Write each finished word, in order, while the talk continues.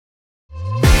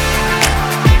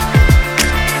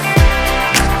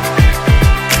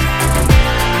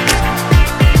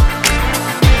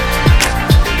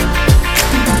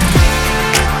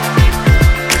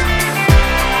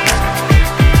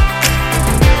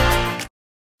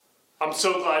I'm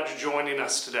so glad you're joining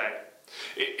us today.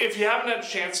 If you haven't had a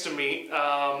chance to meet,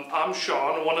 I'm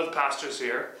Sean, one of the pastors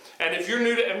here. And if you're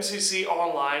new to MCC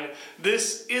Online,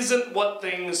 this isn't what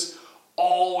things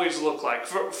always look like.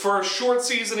 For a short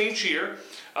season each year,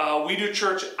 we do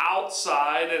church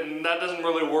outside, and that doesn't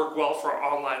really work well for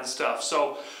our online stuff.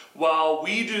 So while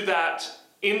we do that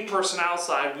in person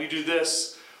outside, we do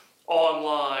this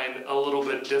online a little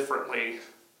bit differently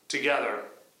together.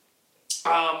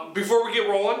 Before we get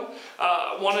rolling,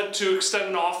 I wanted to extend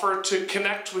an offer to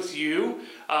connect with you,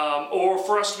 or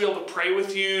for us to be able to pray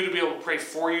with you, to be able to pray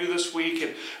for you this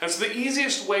week. And so the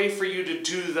easiest way for you to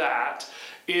do that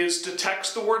is to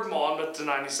text the word Monmouth to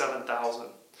 97,000.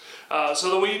 So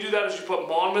the way you do that is you put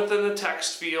Monmouth in the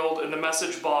text field in the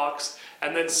message box,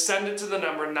 and then send it to the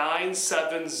number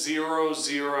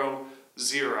 97000.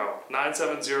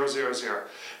 97000.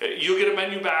 You'll get a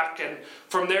menu back, and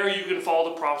from there you can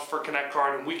follow the prompts for Connect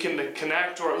card, and we can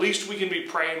connect, or at least we can be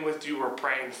praying with you or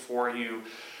praying for you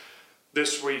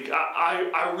this week.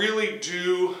 I really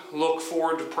do look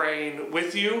forward to praying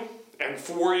with you and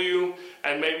for you,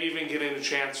 and maybe even getting a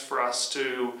chance for us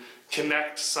to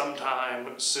connect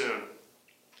sometime soon.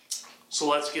 So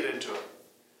let's get into it.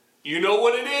 You know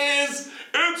what it is?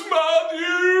 It's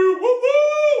Matthew!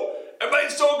 Woo-hoo!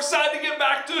 Everybody's so excited to get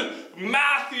back to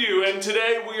Matthew, and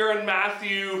today we are in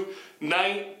Matthew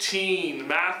 19.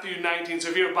 Matthew 19. So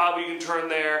if you have a Bible, you can turn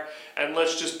there, and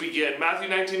let's just begin. Matthew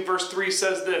 19 verse 3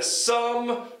 says this: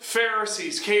 Some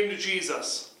Pharisees came to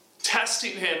Jesus,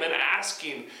 testing him and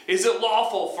asking, "Is it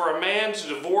lawful for a man to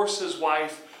divorce his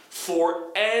wife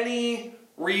for any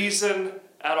reason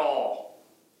at all?"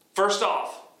 First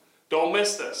off, don't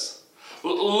miss this.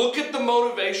 Look at the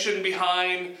motivation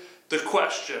behind the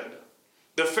question.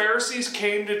 The Pharisees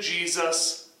came to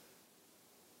Jesus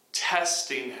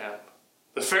testing him.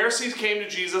 The Pharisees came to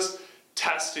Jesus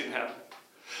testing him.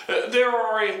 There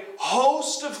are a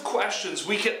host of questions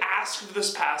we could ask of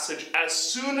this passage as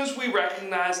soon as we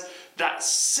recognize that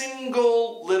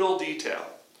single little detail.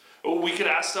 We could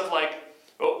ask stuff like,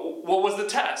 what was the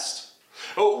test?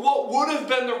 What would have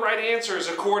been the right answers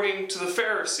according to the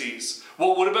Pharisees?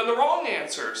 What would have been the wrong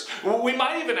answers? We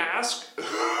might even ask,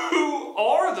 who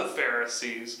are the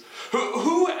Pharisees?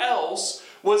 Who else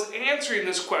was answering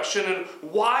this question, and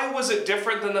why was it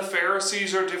different than the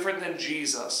Pharisees or different than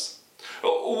Jesus?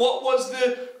 What was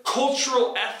the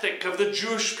cultural ethic of the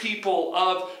Jewish people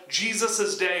of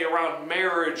Jesus' day around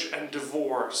marriage and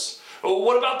divorce?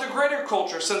 What about the greater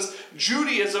culture, since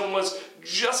Judaism was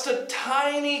just a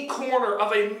tiny corner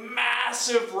of a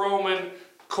massive Roman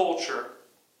culture?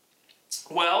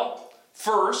 Well,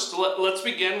 first, let's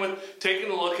begin with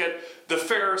taking a look at the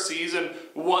Pharisees and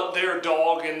what their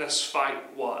dog in this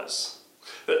fight was.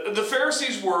 The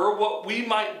Pharisees were what we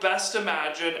might best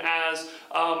imagine as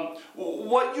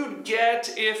what you'd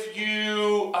get if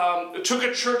you took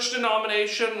a church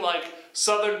denomination like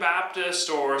Southern Baptist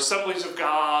or Assemblies of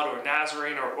God or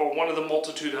Nazarene or one of the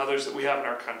multitude others that we have in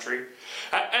our country.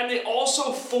 And they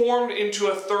also formed into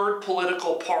a third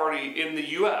political party in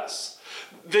the U.S.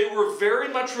 They were very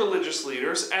much religious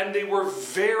leaders, and they were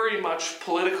very much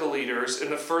political leaders in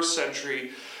the first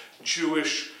century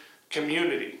Jewish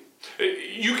community.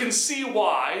 You can see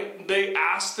why they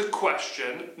asked the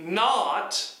question,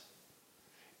 not,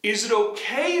 is it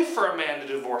okay for a man to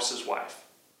divorce his wife?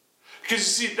 Because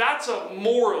you see, that's a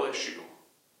moral issue.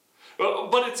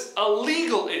 But it's a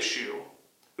legal issue.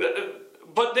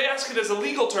 But they ask it as a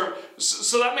legal term,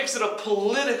 so that makes it a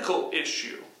political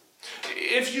issue.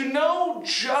 If you know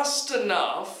just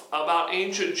enough about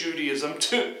ancient Judaism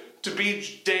to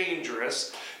be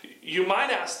dangerous, you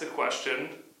might ask the question,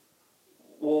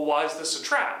 well, why is this a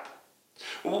trap?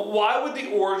 Why would the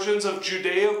origins of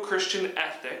Judeo-Christian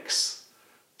ethics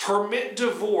permit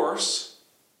divorce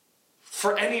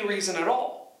for any reason at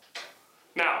all?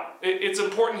 Now, it's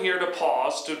important here to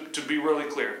pause to be really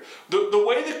clear. The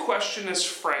way the question is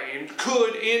framed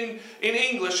could, in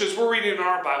English, as we're reading in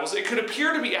our Bibles, it could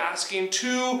appear to be asking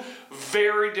two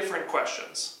very different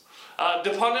questions,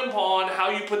 depending upon how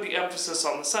you put the emphasis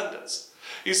on the sentence.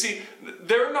 You see,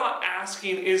 they're not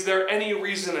asking, is there any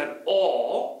reason at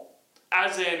all,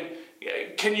 as in,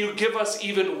 can you give us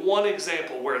even one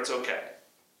example where it's okay?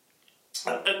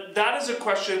 That is a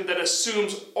question that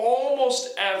assumes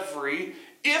almost every,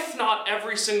 if not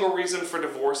every single reason for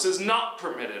divorce is not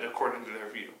permitted according to their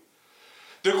view.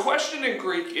 The question in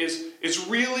Greek is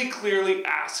really clearly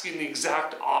asking the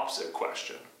exact opposite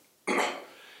question.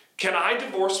 Can I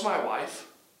divorce my wife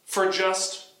for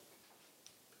just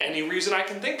any reason I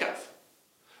can think of?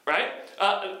 Right?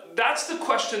 That's the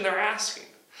question they're asking.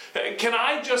 Can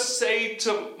I just say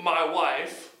to my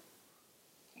wife,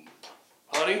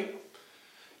 honey,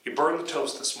 You burned the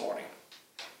toast this morning.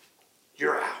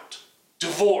 You're out.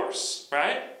 Divorce,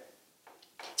 right?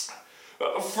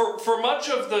 For much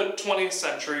of the 20th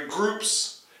century,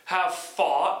 groups have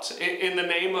fought in the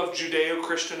name of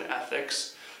Judeo-Christian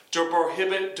ethics to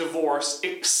prohibit divorce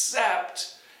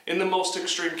except in the most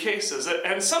extreme cases,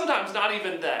 and sometimes not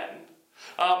even then.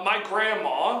 My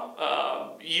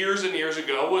grandma, years and years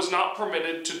ago, was not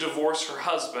permitted to divorce her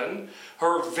husband,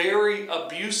 her very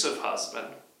abusive husband.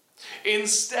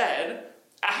 Instead,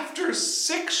 after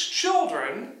 6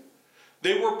 children,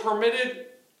 they were permitted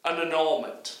an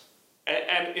annulment.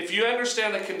 And if you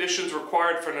understand the conditions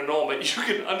required for an annulment, you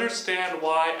can understand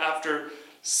why after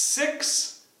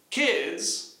 6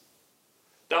 kids,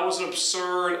 that was an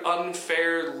absurd,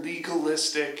 unfair,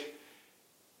 legalistic,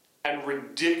 and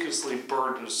ridiculously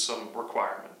burdensome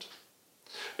requirement.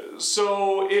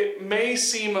 So it may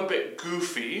seem a bit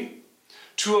goofy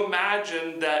to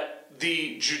imagine that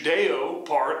the Judeo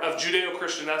part of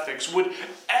Judeo-Christian ethics would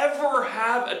ever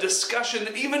have a discussion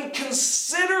that even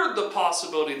considered the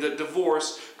possibility that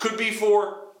divorce could be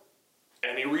for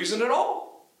any reason at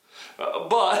all.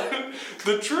 But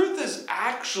the truth is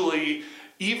actually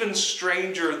even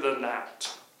stranger than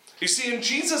that. You see, in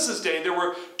Jesus' day, there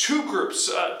were 2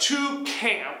 groups, 2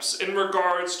 camps in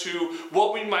regards to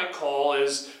what we might call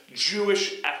as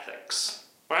Jewish ethics.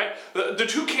 Right? The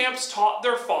 2 camps taught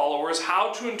their followers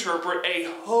how to interpret a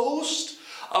host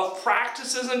of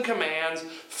practices and commands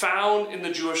found in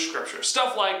the Jewish scriptures.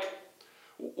 Stuff like,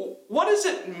 what does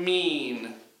it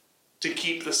mean to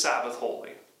keep the Sabbath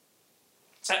holy?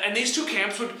 And these 2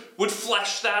 camps would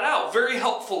flesh that out very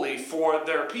helpfully for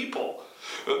their people.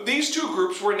 These 2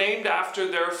 groups were named after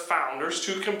their founders,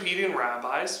 2 competing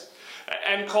rabbis,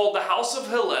 and called the House of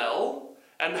Hillel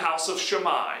and the House of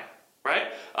Shammai.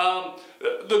 Right?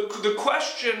 The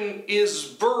question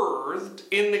is birthed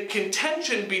in the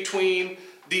contention between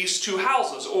these 2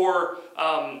 houses, or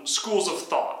schools of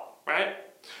thought, right?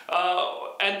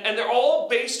 And they're all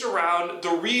based around the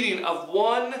reading of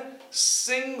one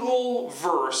single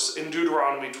verse in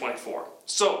Deuteronomy 24.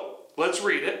 So, let's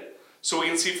read it so we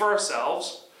can see for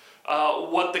ourselves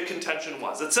what the contention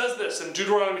was. It says this in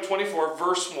Deuteronomy 24,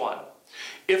 verse 1.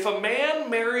 If a man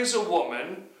marries a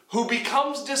woman who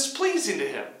becomes displeasing to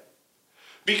him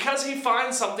because he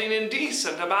finds something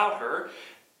indecent about her,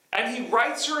 and he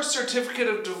writes her a certificate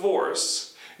of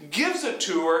divorce, gives it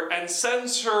to her, and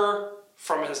sends her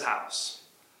from his house.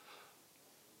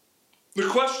 The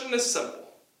question is simple.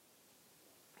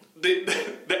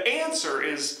 The answer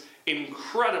is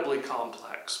incredibly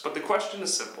complex, but the question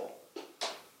is simple.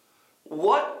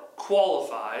 What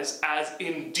qualifies as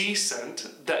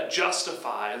indecent that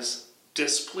justifies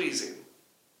displeasing?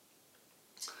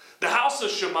 The House of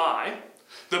Shammai,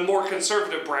 the more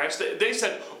conservative branch, they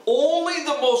said only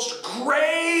the most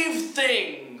grave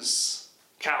things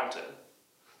counted.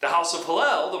 The House of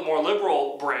Hillel, the more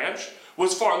liberal branch,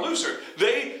 was far looser.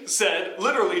 They said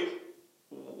literally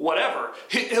whatever.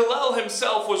 Hillel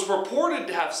himself was reported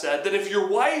to have said that if your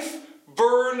wife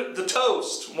burned the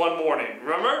toast one morning,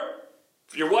 remember?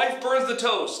 If your wife burns the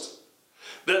toast,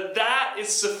 that is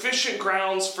sufficient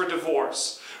grounds for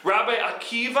divorce. Rabbi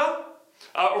Akiva,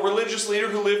 a religious leader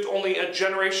who lived only a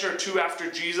generation or 2 after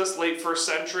Jesus, late 1st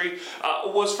century,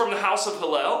 was from the House of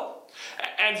Hillel.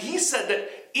 And he said that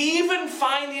even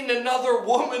finding another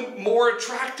woman more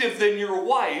attractive than your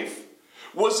wife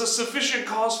was a sufficient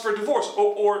cause for divorce.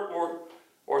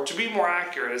 Or to be more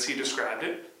accurate, as he described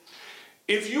it,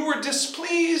 if you were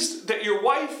displeased that your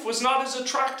wife was not as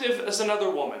attractive as another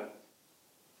woman,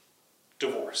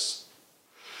 divorce.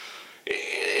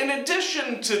 In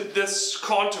addition to this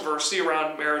controversy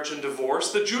around marriage and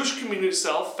divorce, the Jewish community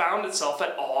itself found itself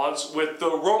at odds with the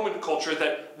Roman culture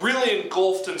that really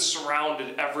engulfed and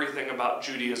surrounded everything about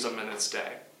Judaism in its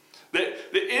day. That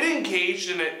it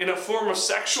engaged in a form of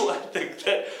sexual ethic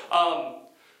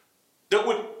that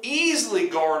would easily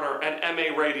garner an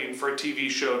MA rating for a TV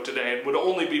show today and would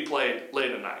only be played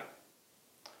late at night.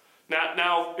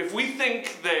 Now, if we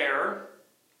think there,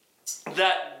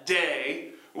 that day,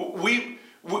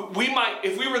 we might,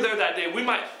 if we were there that day, we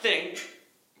might think,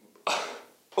 oh,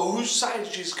 whose side is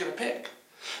Jesus going to pick?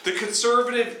 The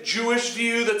conservative Jewish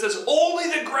view that says only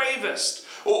the gravest,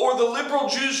 or the liberal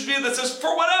Jewish view that says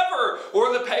for whatever,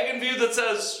 or the pagan view that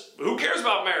says who cares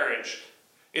about marriage?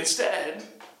 Instead,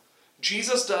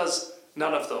 Jesus does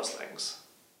none of those things.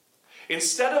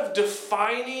 Instead of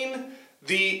defining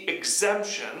the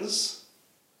exemptions,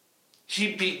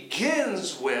 he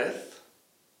begins with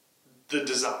the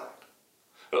design.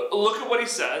 Look at what he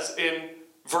says in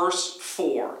verse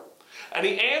 4. And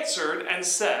he answered and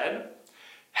said,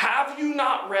 "Have you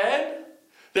not read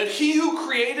that he who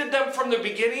created them from the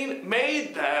beginning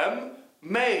made them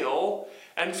male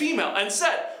and female, and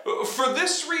said, for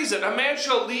this reason a man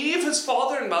shall leave his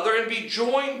father and mother and be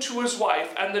joined to his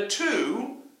wife, and the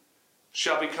two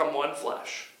shall become one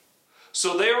flesh.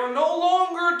 So they are no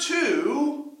longer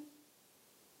two,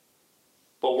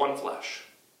 but one flesh.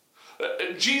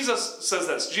 Jesus says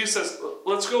this. Jesus says,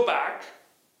 let's go back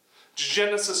to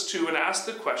Genesis 2 and ask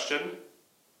the question,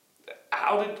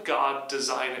 how did God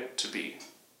design it to be?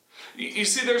 You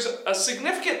see, there's a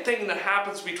significant thing that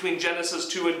happens between Genesis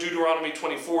 2 and Deuteronomy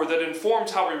 24 that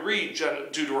informs how we read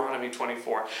Deuteronomy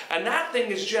 24. And that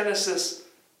thing is Genesis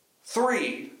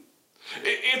 3.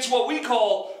 It's what we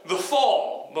call the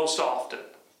fall most often.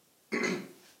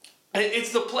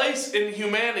 It's the place in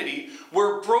humanity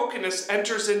where brokenness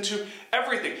enters into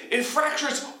everything. It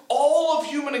fractures all of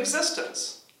human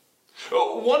existence.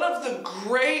 One of the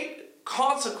great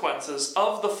consequences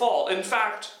of the fall, in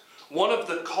fact, one of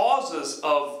the causes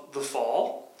of the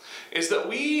fall, is that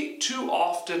we too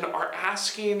often are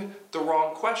asking the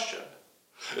wrong question.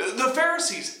 The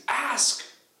Pharisees ask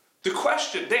the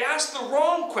question. They ask the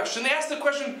wrong question. They ask the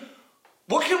question,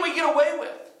 what can we get away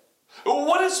with?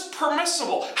 What is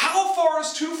permissible? How far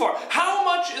is too far? How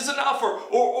much is enough?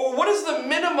 Or what is the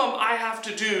minimum I have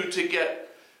to do to get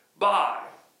by?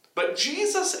 But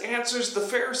Jesus answers the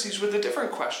Pharisees with a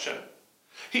different question.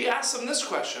 He asks them this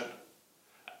question.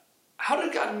 How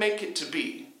did God make it to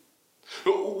be?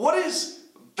 What is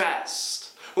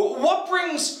best? What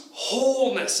brings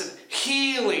wholeness and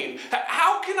healing?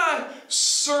 How can I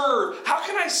serve? How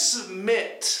can I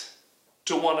submit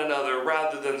to one another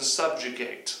rather than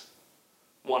subjugate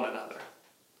one another?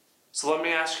 So let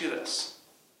me ask you this.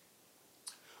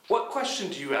 What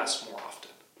question do you ask more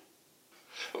often?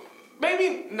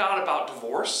 Maybe not about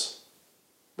divorce.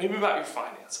 Maybe about your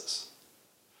finances.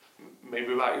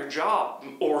 Maybe about your job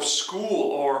or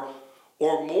school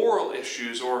or moral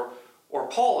issues or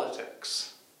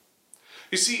politics.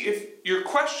 You see, if your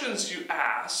questions you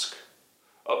ask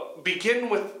begin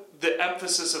with the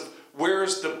emphasis of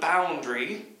where's the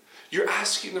boundary, you're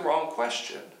asking the wrong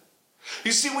question.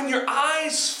 You see, when your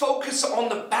eyes focus on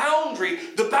the boundary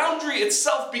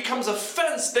itself becomes a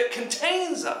fence that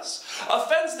contains us. A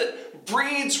fence that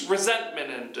breeds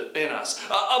resentment in us.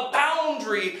 A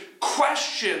boundary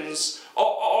questions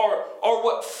are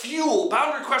what fuel.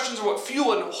 Boundary questions are what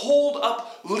fuel and hold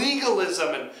up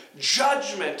legalism and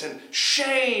judgment and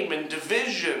shame and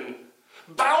division.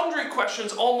 Boundary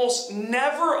questions almost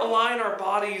never align our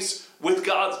bodies with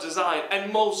God's design,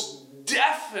 and most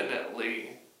definitely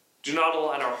do not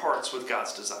align our hearts with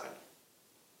God's design.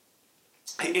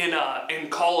 In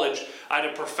college, I had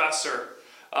a professor,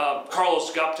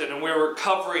 Carlos Gupton, and we were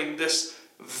covering this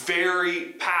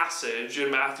very passage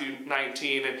in Matthew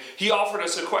 19, and he offered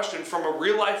us a question from a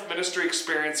real-life ministry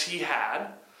experience he had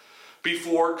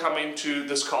before coming to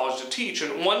this college to teach.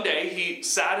 And one day, he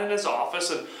sat in his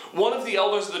office, and one of the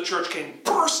elders of the church came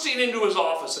bursting into his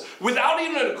office. Without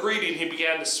even a greeting, he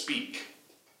began to speak.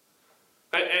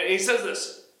 And he says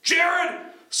this, Jared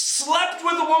slept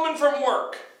with a woman from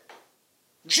work.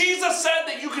 Jesus said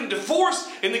that you can divorce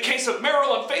in the case of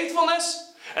marital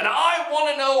unfaithfulness, and I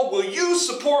want to know, will you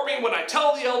support me when I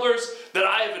tell the elders that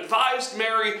I have advised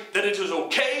Mary that it is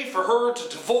okay for her to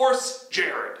divorce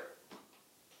Jared?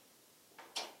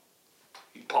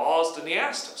 He paused and he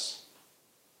asked us,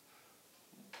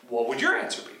 what would your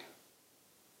answer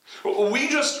be? We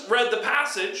just read the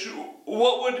passage.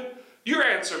 What would your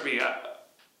answer be?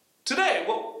 Today,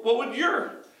 what would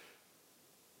your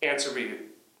answer be?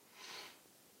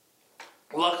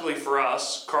 Luckily for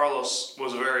us, Carlos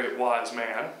was a very wise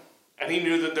man, and he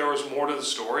knew that there was more to the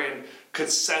story and could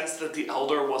sense that the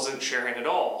elder wasn't sharing it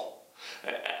all.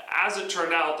 As it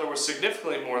turned out, there was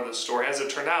significantly more to the story. As it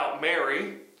turned out,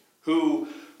 Mary, who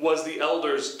was the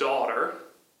elder's daughter,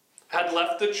 had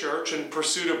left the church and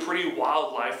pursued a pretty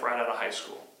wild life right out of high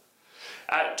school.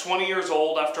 At 20 years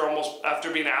old,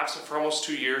 after being absent for almost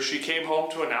 2 years, she came home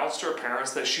to announce to her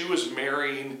parents that she was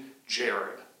marrying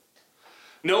Jared.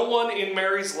 No one in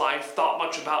Mary's life thought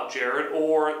much about Jared,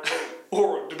 or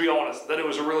to be honest, that it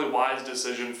was a really wise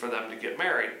decision for them to get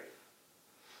married.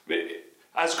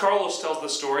 As Carlos tells the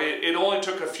story, it only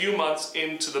took a few months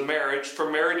into the marriage for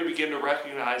Mary to begin to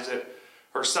recognize it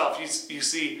herself. You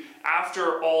see,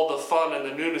 after all the fun and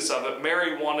the newness of it,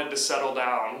 Mary wanted to settle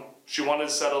down. She wanted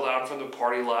to settle down from the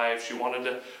party life. She wanted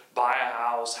to buy a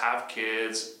house, have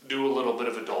kids, do a little bit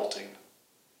of adulting.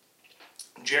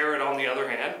 Jared, on the other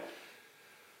hand,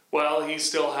 well, he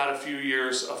still had a few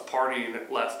years of partying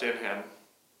left in him.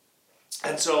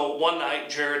 And so one night,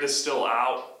 Jared is still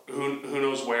out, who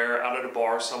knows where, out at a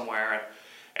bar somewhere,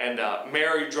 And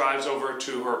Mary drives over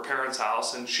to her parents'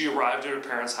 house, and she arrived at her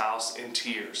parents' house in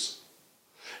tears.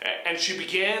 And she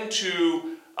began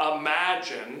to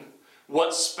imagine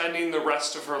what spending the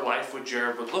rest of her life with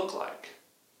Jared would look like.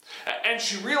 And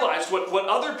she realized what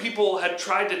other people had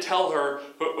tried to tell her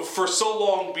for so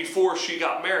long before she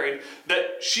got married,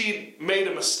 that she made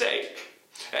a mistake.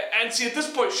 And see, at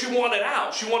this point, she wanted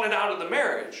out. She wanted out of the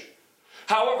marriage.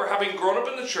 However, having grown up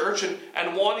in the church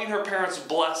and wanting her parents'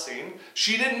 blessing,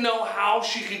 she didn't know how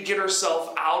she could get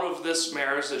herself out of this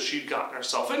marriage that she'd gotten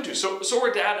herself into. So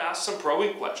her dad asked some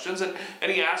probing questions, and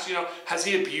he asked, has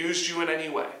he abused you in any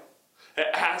way?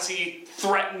 Has he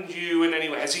threatened you in any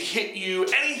way? Has he hit you?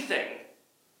 Anything?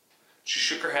 She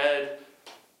shook her head,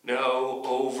 no,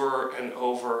 over and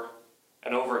over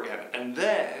and over again. And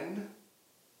then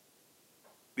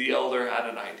the elder had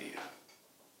an idea.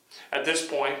 At this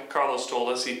point, Carlos told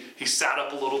us he sat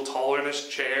up a little taller in his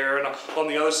chair and on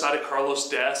the other side of Carlos'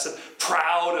 desk, and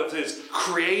proud of his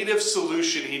creative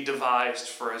solution he devised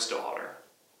for his daughter.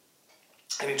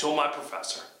 And he told my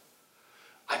professor,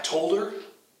 I told her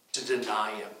to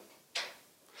deny him,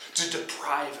 to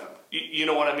deprive him. You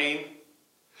know what I mean?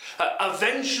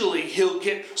 Eventually, he'll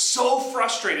get so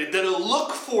frustrated that he'll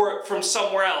look for it from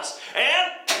somewhere else.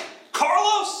 And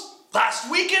Carlos, last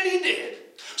weekend he did.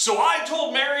 So I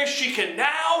told Mary she can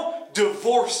now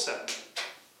divorce him.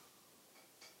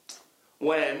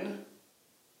 When,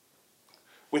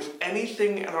 with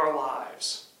anything in our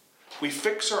lives, we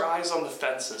fix our eyes on the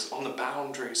fences, on the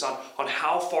boundaries, on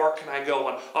how far can I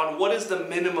go, on what is the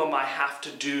minimum I have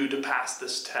to do to pass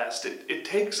this test, it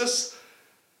takes us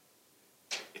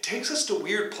to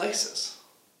weird places.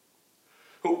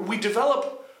 We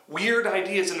develop weird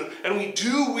ideas and we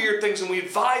do weird things, and we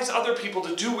advise other people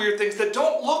to do weird things that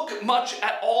don't look much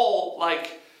at all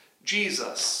like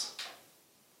Jesus.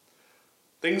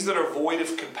 Things that are void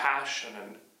of compassion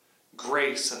and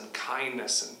grace and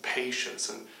kindness and patience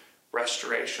and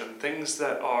restoration. Things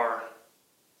that are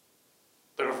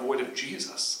void of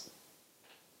Jesus.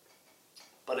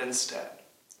 But instead,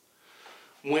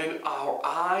 when our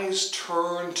eyes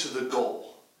turn to the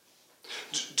goal,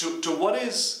 to what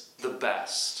is the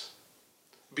best,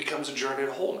 becomes a journey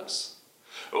to wholeness.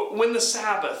 When the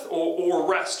Sabbath or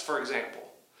rest, for example,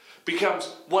 becomes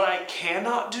what I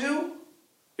cannot do,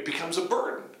 it becomes a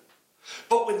burden.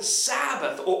 But when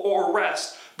Sabbath or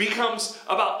rest becomes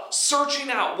about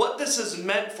searching out what this is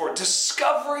meant for,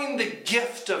 discovering the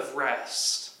gift of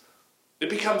rest, it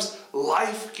becomes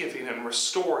life-giving and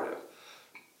restorative.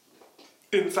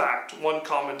 In fact, one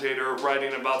commentator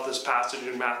writing about this passage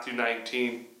in Matthew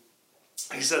 19,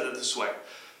 he said it this way: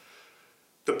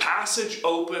 the passage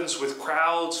opens with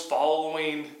crowds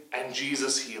following and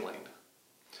Jesus healing.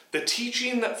 The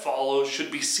teaching that follows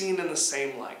should be seen in the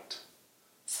same light.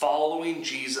 Following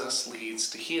Jesus leads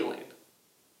to healing.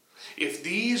 If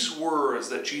these words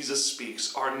that Jesus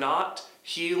speaks are not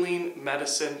healing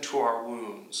medicine to our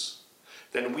wounds,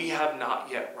 then we have not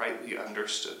yet rightly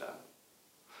understood them.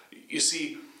 You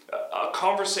see, a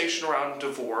conversation around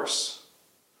divorce,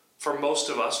 for most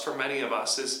of us, for many of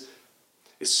us,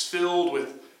 is filled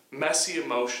with messy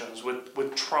emotions,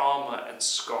 with trauma and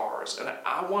scars. And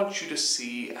I want you to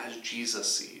see as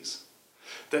Jesus sees,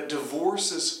 that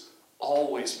divorce is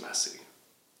always messy.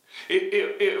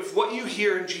 If what you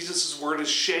hear in Jesus' word is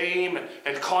shame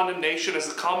and condemnation, as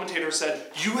the commentator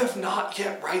said, you have not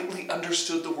yet rightly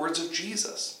understood the words of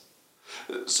Jesus.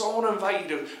 So I want to invite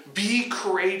you to be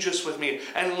courageous with me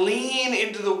and lean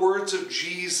into the words of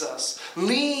Jesus.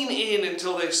 Lean in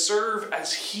until they serve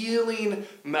as healing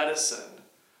medicine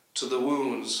to the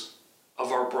wounds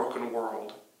of our broken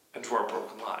world and to our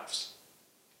broken lives.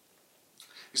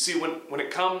 You see, when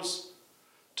it comes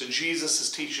to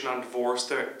Jesus' teaching on divorce,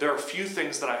 there are a few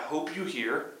things that I hope you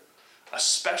hear,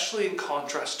 especially in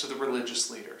contrast to the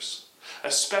religious leaders,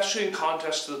 especially in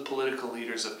contrast to the political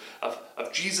leaders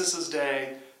of Jesus'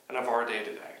 day and of our day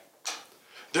today.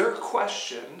 Their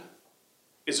question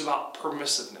is about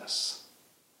permissiveness,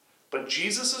 but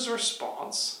Jesus'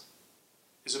 response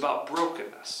is about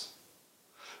brokenness.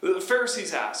 The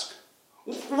Pharisees ask,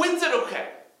 when's it okay?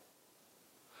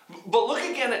 But look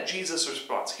again at Jesus'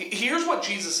 response. Here's what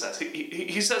Jesus says.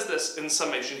 He says this in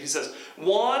summation. He says,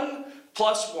 1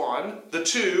 plus 1, the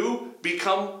two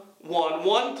become 1.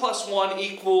 1 plus 1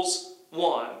 equals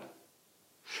 1.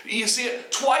 You see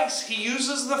it twice. He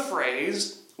uses the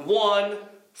phrase, one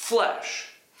flesh.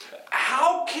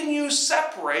 How can you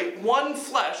separate one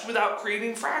flesh without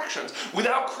creating fractions,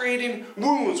 without creating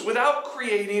wounds, without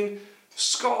creating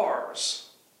scars?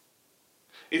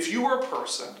 If you were a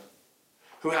person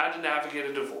who had to navigate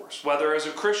a divorce, whether as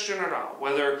a Christian or not,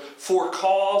 whether for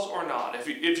cause or not.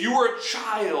 If you were a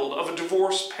child of a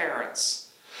divorced parents,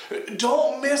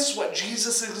 don't miss what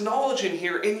Jesus is acknowledging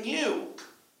here in you.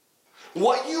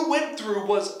 What you went through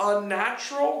was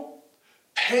unnatural,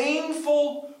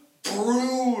 painful,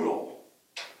 brutal.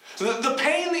 The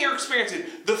pain that you're experiencing,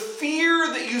 the fear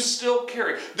that you still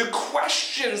carry, the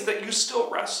questions that you still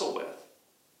wrestle with,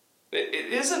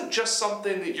 it isn't just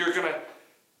something that you're going to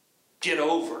get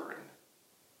over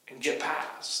and get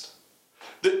past.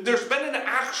 There's been an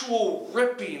actual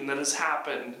ripping that has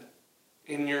happened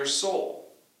in your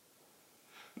soul.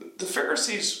 The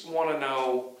Pharisees want to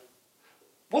know,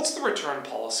 what's the return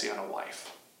policy on a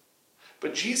wife?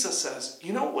 But Jesus says,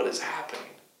 you know what is happening?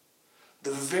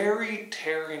 The very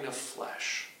tearing of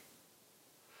flesh.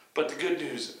 But the good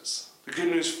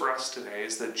news for us today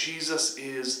is that Jesus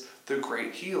is the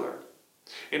great healer.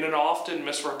 In an often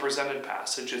misrepresented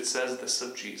passage, it says this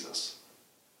of Jesus: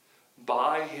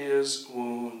 by his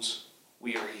wounds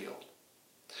we are healed.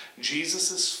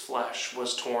 Jesus' flesh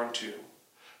was torn too,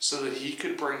 so that he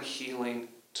could bring healing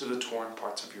to the torn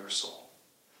parts of your soul.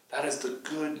 That is the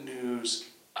good news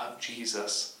of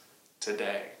Jesus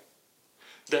today.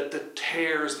 That the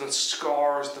tears, the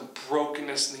scars, the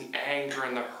brokenness, and the anger,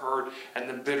 and the hurt, and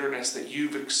the bitterness that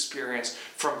you've experienced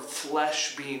from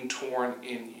flesh being torn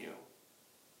in you,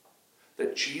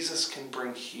 that Jesus can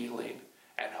bring healing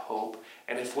and hope.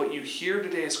 And if what you hear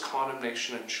today is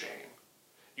condemnation and shame,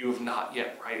 you have not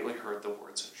yet rightly heard the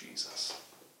words of Jesus.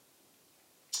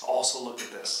 Also, look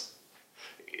at this.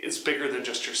 It's bigger than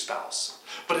just your spouse,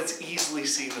 but it's easily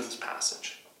seen in this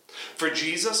passage. For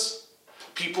Jesus,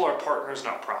 people are partners,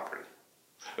 not property.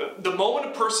 The moment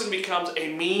a person becomes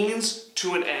a means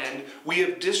to an end, we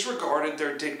have disregarded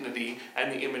their dignity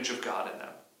and the image of God in them.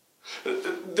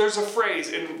 There's a phrase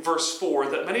in verse 4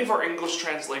 that many of our English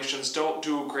translations don't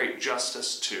do a great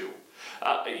justice to.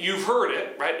 You've heard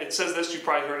it, right? It says this, you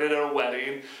probably heard it at a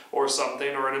wedding or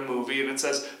something or in a movie, and it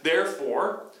says,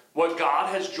 therefore, what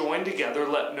God has joined together,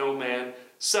 let no man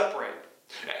separate.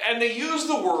 And they use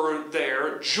the word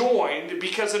there, joined,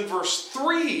 because in verse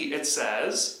 3 it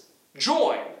says,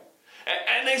 join.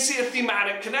 And they see a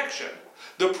thematic connection.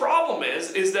 The problem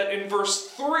is that in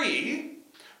verse 3,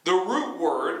 the root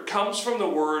word comes from the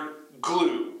word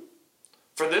glue.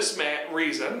 For this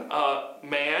reason, a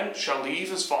man shall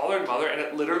leave his father and mother, and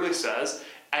it literally says,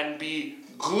 and be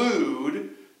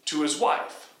glued to his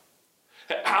wife.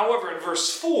 However, in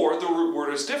verse 4, the root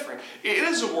word is different. It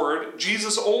is a word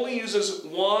Jesus only uses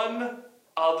one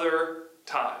other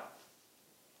time.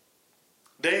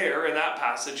 There, in that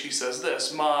passage, he says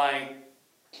this: my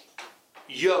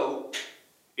yoke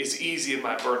is easy and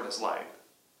my burden is light.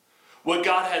 What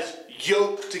God has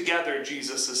yoked together,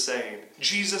 Jesus is saying.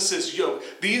 Jesus' yoke.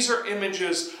 These are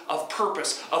images of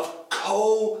purpose, of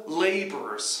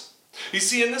co-laborers. You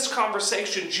see, in this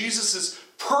conversation, Jesus is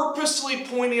purposely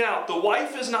pointing out the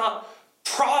wife is not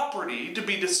property to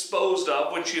be disposed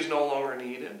of when she is no longer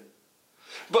needed,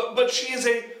 but she is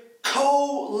a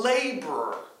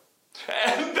co-laborer.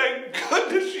 And thank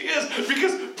goodness she is,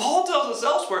 because Paul tells us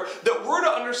elsewhere that we're to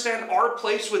understand our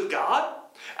place with God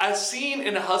as seen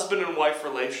in a husband and wife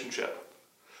relationship.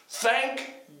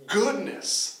 Thank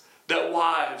goodness that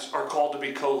wives are called to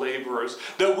be co-laborers,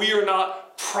 that we are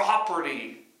not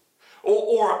property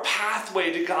or a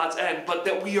pathway to God's end, but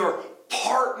that we are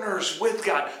partners with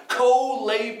God,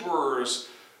 co-laborers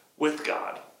with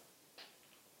God.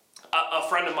 A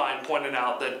friend of mine pointed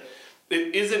out that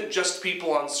it isn't just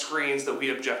people on screens that we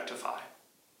objectify.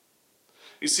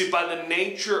 You see, by the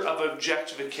nature of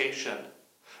objectification,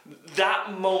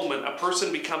 that moment a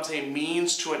person becomes a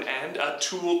means to an end, a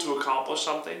tool to accomplish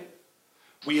something,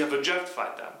 we have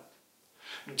objectified them,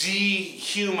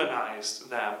 dehumanized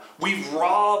them. We've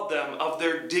robbed them of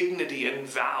their dignity and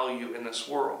value in this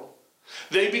world.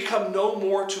 They become no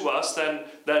more to us than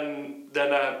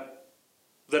a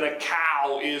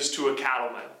cow is to a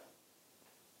cattleman.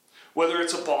 Whether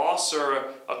it's a boss or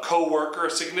a co-worker,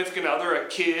 a significant other, a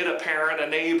kid, a parent, a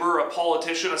neighbor, a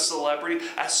politician, a celebrity,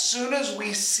 as soon as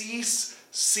we cease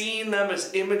seeing them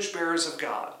as image bearers of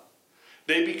God,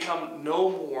 they become no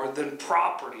more than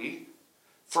property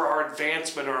for our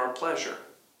advancement or our pleasure.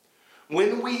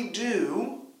 When we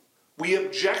do, we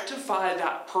objectify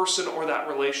that person or that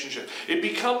relationship. It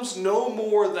becomes no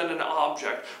more than an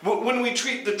object. When we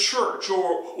treat the church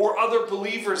or other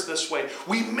believers this way,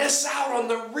 we miss out on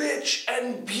the rich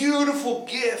and beautiful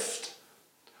gift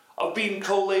of being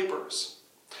co-laborers.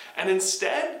 And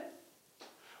instead,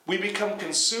 we become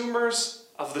consumers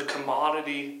of the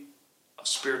commodity of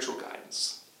spiritual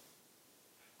guidance.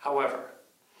 However,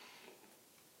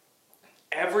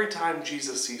 every time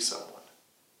Jesus sees someone,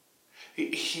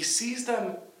 he sees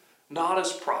them not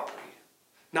as property,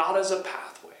 not as a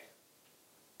pathway,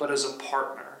 but as a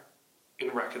partner in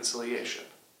reconciliation.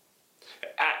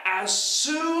 As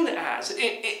soon as,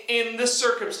 in this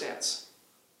circumstance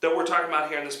that we're talking about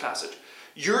here in this passage,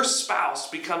 your spouse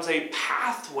becomes a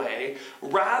pathway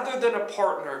rather than a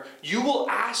partner, you will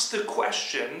ask the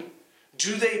question,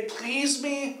 do they please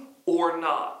me or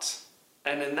not?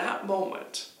 And in that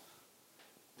moment,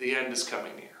 the end is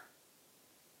coming near.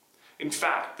 In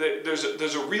fact,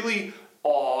 there's a really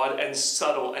odd and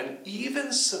subtle and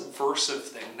even subversive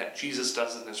thing that Jesus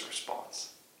does in his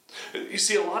response. You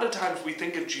see, a lot of times we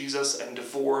think of Jesus and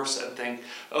divorce and think,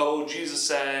 oh, Jesus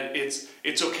said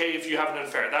it's okay if you have an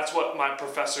affair. That's what my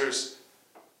professor's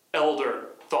elder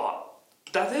thought.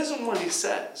 But that isn't what he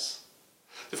says.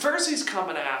 The Pharisees come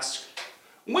and ask,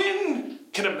 when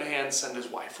can a man send his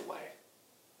wife away?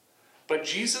 But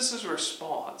Jesus'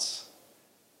 response,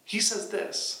 he says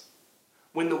this,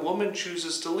 when the woman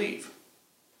chooses to leave.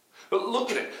 But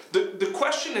look at it. The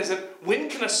question isn't, when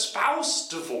can a spouse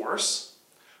divorce?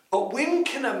 But when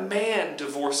can a man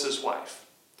divorce his wife?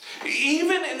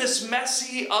 Even in this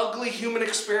messy, ugly human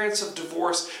experience of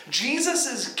divorce, Jesus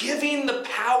is giving the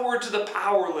power to the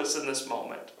powerless in this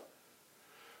moment.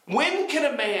 When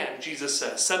can a man, Jesus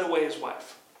says, send away his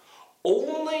wife?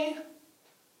 Only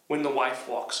when the wife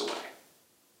walks away.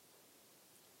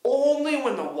 Only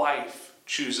when the wife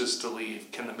chooses to leave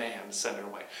can the man send her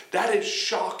away. That is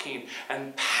shocking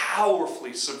and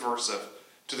powerfully subversive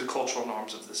to the cultural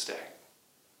norms of this day.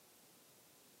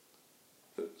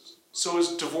 So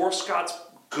is divorce God's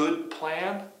good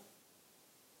plan?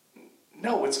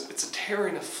 No, it's a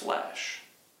tearing of flesh.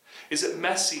 Is it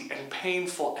messy and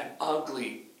painful and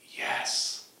ugly?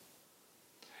 Yes.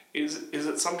 Is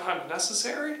it sometimes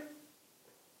necessary?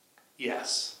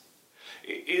 Yes.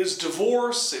 Is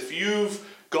divorce, if you've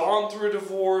gone through a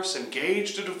divorce,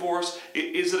 engaged a divorce,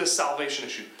 is it a salvation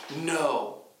issue?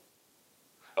 No.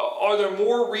 Are there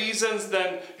more reasons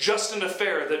than just an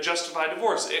affair that justify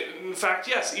divorce? In fact,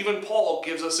 yes, even Paul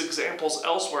gives us examples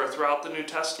elsewhere throughout the New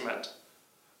Testament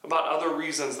about other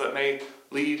reasons that may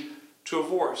lead to a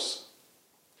divorce.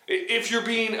 If you're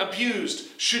being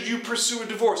abused, should you pursue a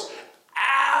divorce?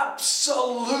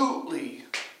 Absolutely.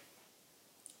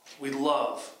 We'd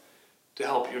love to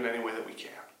help you in any way that we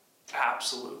can.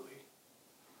 Absolutely.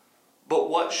 But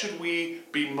what should we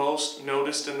be most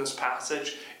noticed in this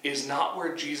passage is not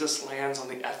where Jesus lands on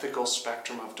the ethical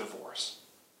spectrum of divorce,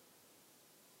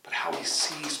 but how he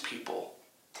sees people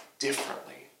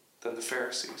differently than the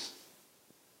Pharisees.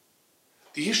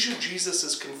 The issue Jesus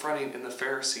is confronting in the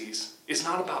Pharisees is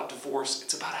not about divorce,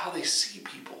 it's about how they see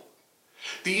people.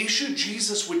 The issue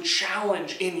Jesus would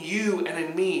challenge in you and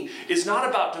in me is not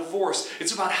about divorce,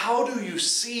 it's about how do you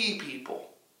see people.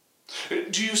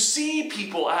 Do you see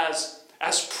people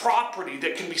as property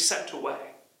that can be sent away?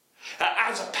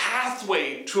 As a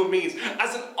pathway to a means,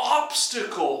 as an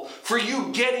obstacle for you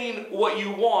getting what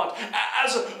you want,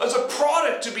 as a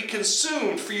product to be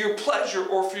consumed for your pleasure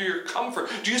or for your comfort?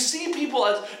 Do you see people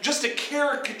as just a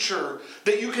caricature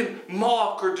that you can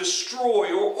mock or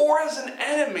destroy, or as an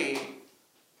enemy?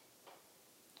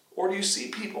 Or do you see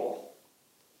people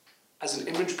as an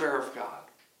image bearer of God,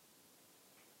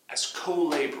 as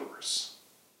co-laborers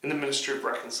in the ministry of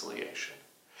reconciliation,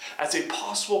 as a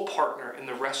possible partner in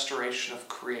the restoration of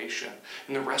creation,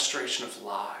 in the restoration of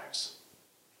lives?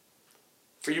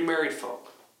 For you married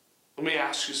folk, let me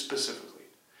ask you specifically,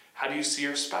 how do you see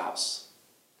your spouse?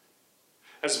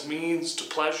 As a means to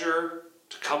pleasure,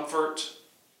 to comfort,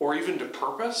 or even to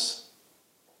purpose?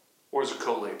 Or as a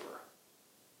co-laborer,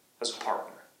 as a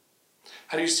partner?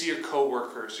 How do you see your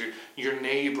co-workers, your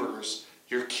neighbors,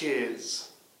 your kids?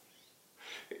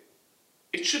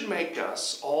 It should make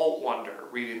us all wonder,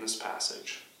 reading this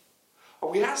passage, are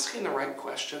we asking the right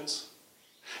questions?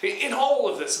 In all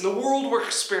of this, in the world we're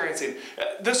experiencing,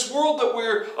 this world that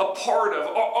we're a part of,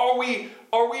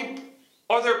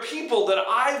 are there people that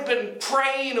I've been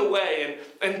praying away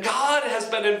and God has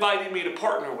been inviting me to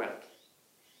partner with?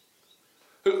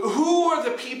 Who are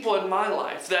the people in my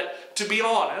life that, to be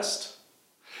honest,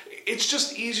 it's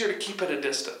just easier to keep at a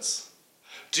distance,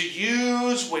 to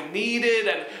use when needed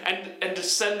and to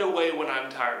send away when I'm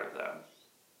tired of them?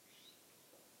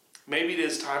 Maybe it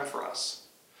is time for us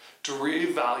to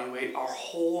reevaluate our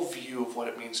whole view of what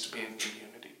it means to be in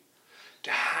community,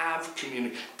 to have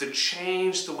community, to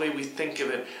change the way we think of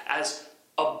it as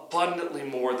abundantly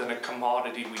more than a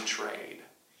commodity we trade.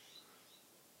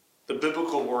 The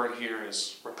biblical word here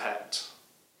is repent.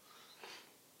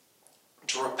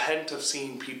 To repent of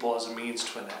seeing people as a means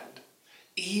to an end,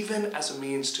 even as a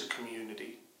means to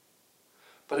community.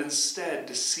 but instead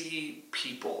to see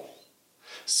people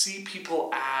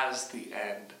as the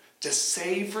end, to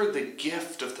savor the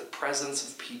gift of the presence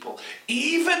of people,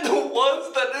 even the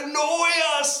ones that annoy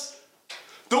us,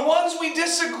 the ones we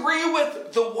disagree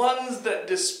with, the ones that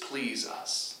displease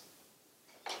us.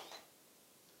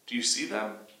 Do you see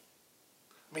them?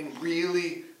 I mean,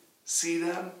 really see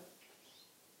them?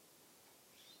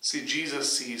 See,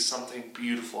 Jesus sees something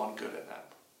beautiful and good in them.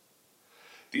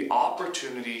 The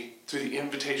opportunity, through the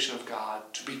invitation of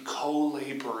God, to be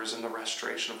co-laborers in the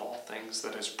restoration of all things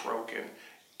that is broken,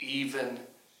 even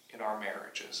in our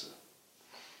marriages.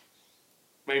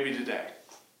 Maybe today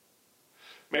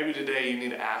you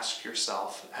need to ask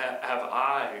yourself, have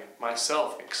I,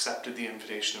 myself, accepted the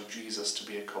invitation of Jesus to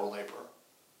be a co-laborer?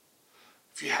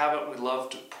 If you haven't, we'd love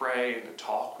to pray and to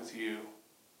talk with you,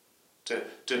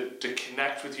 to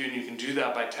connect with you, and you can do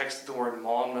that by texting the word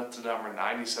Monmouth to number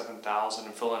 97,000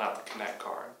 and filling out the Connect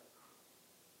card.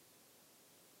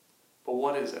 But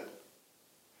what is it?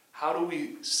 How do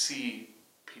we see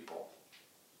people?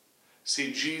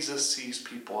 See, Jesus sees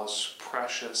people as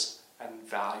precious and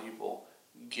valuable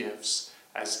gifts,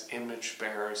 as image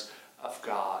bearers of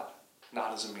God,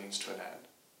 not as a means to an end.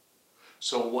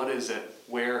 So what is it?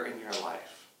 Where in your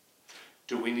life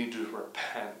do we need to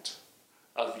repent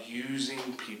of using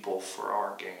people for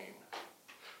our gain,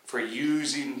 for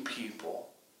using people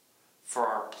for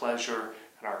our pleasure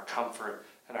and our comfort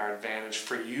and our advantage,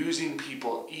 for using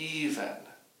people even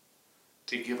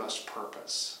to give us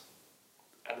purpose,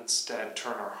 and instead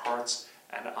turn our hearts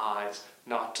and eyes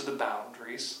not to the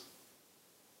boundaries,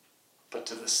 but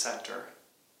to the center,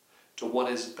 to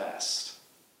what is best,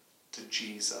 to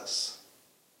Jesus.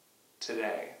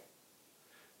 Today,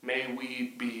 may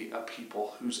we be a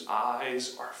people whose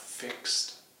eyes are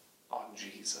fixed on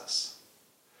Jesus,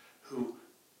 who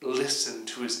listen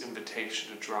to his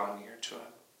invitation to draw near to him,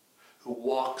 who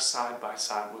walk side by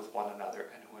side with one another,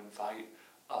 and who invite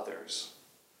others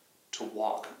to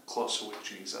walk closer with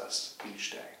Jesus each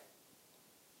day.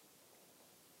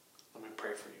 Let me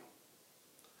pray for you.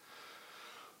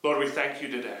 Lord, we thank you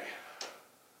today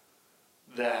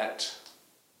that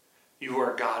you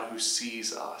are a God who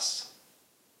sees us.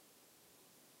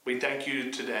 We thank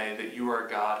you today that you are a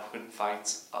God who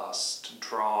invites us to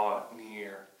draw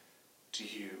near to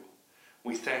you.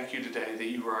 We thank you today that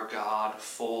you are a God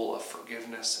full of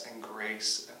forgiveness and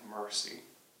grace and mercy.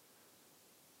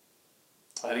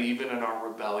 That even in our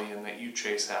rebellion that you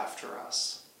chase after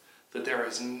us. That there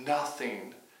is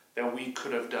nothing that we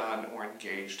could have done or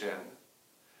engaged in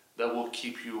that will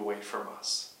keep you away from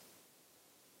us.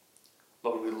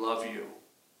 Lord, we love you.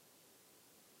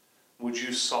 Would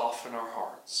you soften our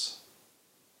hearts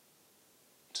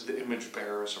to the image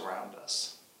bearers around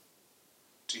us,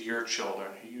 to your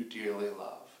children who you dearly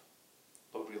love.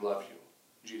 Lord, we love you.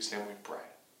 In Jesus' name we pray.